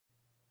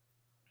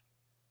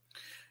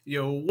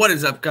Yo, what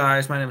is up,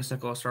 guys? My name is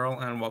Nicholas Earle,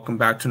 and welcome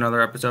back to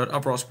another episode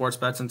of Earle Sports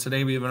Bets. And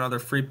today we have another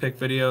free pick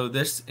video.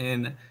 This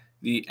in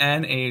the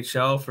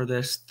NHL for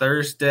this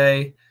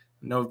Thursday,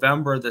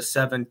 November the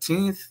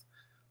 17th.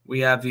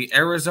 We have the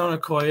Arizona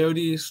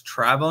Coyotes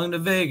traveling to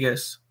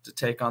Vegas to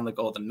take on the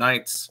Golden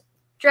Knights.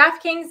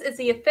 DraftKings is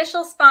the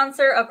official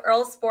sponsor of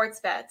Earle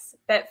Sports Bets.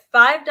 Bet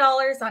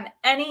 $5 on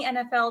any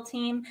NFL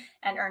team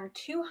and earn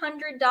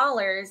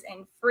 $200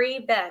 in free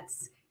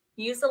bets.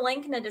 Use the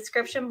link in the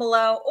description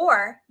below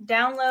or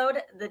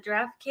download the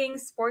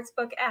DraftKings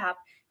Sportsbook app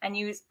and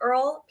use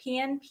Earle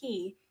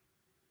PNP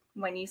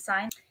when you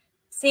sign.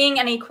 Seeing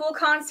any cool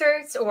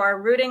concerts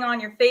or rooting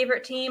on your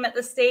favorite team at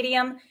the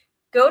stadium?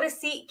 Go to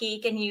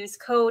SeatGeek and use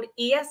code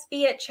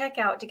ESB at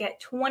checkout to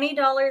get $20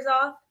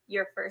 off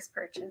your first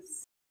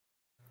purchase.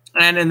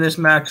 And in this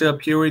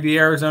matchup here with the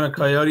Arizona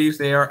Coyotes,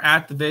 they are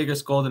at the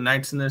Vegas Golden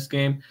Knights in this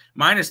game.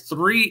 Minus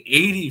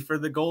 380 for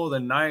the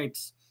Golden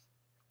Knights.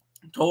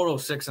 Total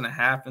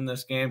 6.5 in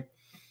this game.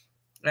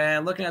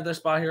 And looking at this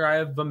spot here, I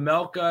have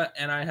Vejmelka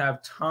and I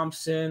have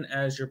Thompson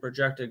as your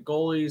projected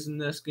goalies in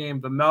this game.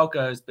 Vejmelka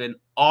has been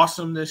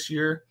awesome this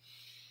year.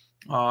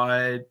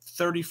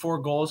 34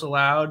 goals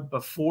allowed,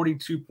 but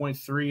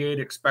 42.38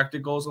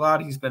 expected goals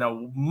allowed. He's been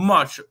a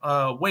much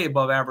way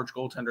above average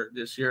goaltender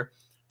this year.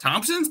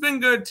 Thompson's been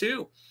good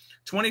too.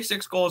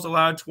 26 goals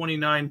allowed,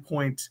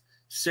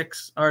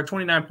 29.6 or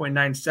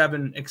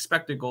 29.97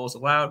 expected goals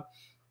allowed.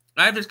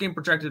 I have this game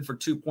projected for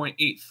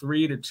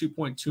 2.83 to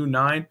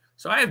 2.29.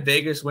 So I have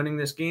Vegas winning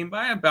this game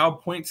by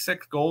about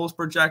 0.6 goals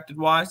projected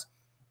wise.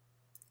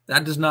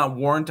 That does not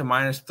warrant a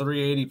minus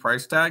 380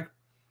 price tag.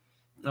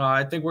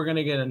 I think we're going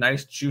to get a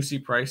nice juicy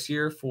price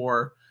here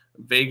for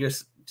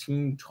Vegas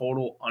team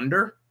total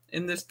under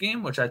in this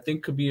game, which I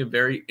think could be a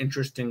very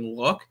interesting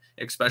look,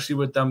 especially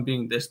with them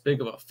being this big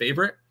of a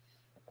favorite.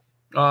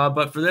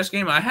 But for this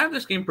game, I have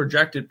this game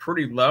projected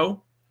pretty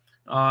low.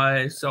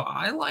 So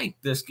I like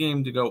this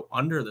game to go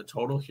under the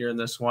total here in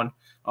this one,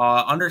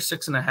 under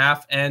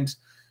 6.5. And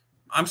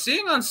I'm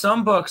seeing on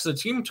some books the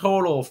team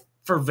total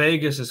for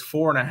Vegas is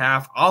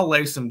 4.5. I'll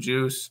lay some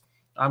juice.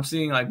 I'm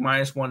seeing like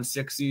minus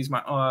 160s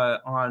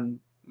on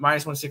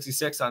minus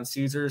 166 on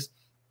Caesars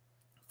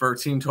for a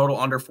team total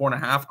under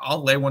 4.5.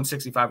 I'll lay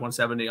 165,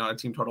 170 on a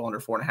team total under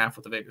 4.5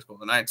 with the Vegas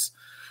Golden Knights.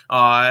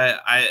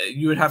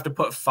 You would have to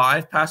put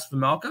 5 past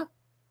Vejmelka.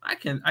 I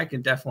can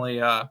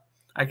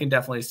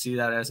definitely see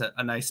that as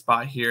a nice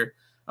spot here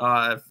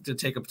to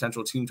take a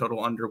potential team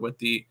total under with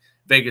the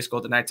Vegas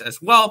Golden Knights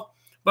as well.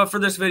 But for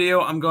this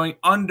video, I'm going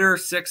under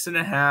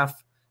 6.5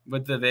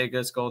 with the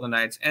Vegas Golden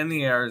Knights and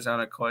the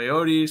Arizona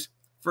Coyotes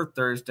for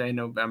Thursday,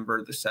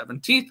 November the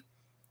 17th.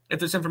 If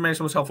this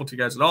information was helpful to you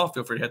guys at all,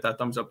 feel free to hit that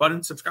thumbs up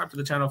button. Subscribe to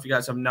the channel if you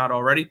guys have not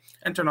already,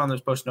 and turn on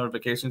those post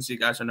notifications so you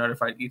guys are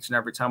notified each and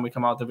every time we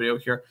come out with a video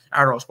here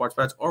at Earle Sports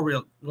Bets, or we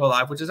go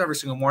live, which is every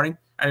single morning,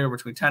 anywhere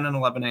between 10 and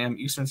 11 a.m.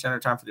 Eastern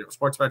Standard Time for the Earle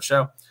Sports Bets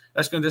show.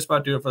 That's going to just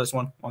about do it for this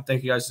one. I want to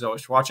thank you guys as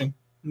always for watching,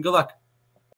 and good luck.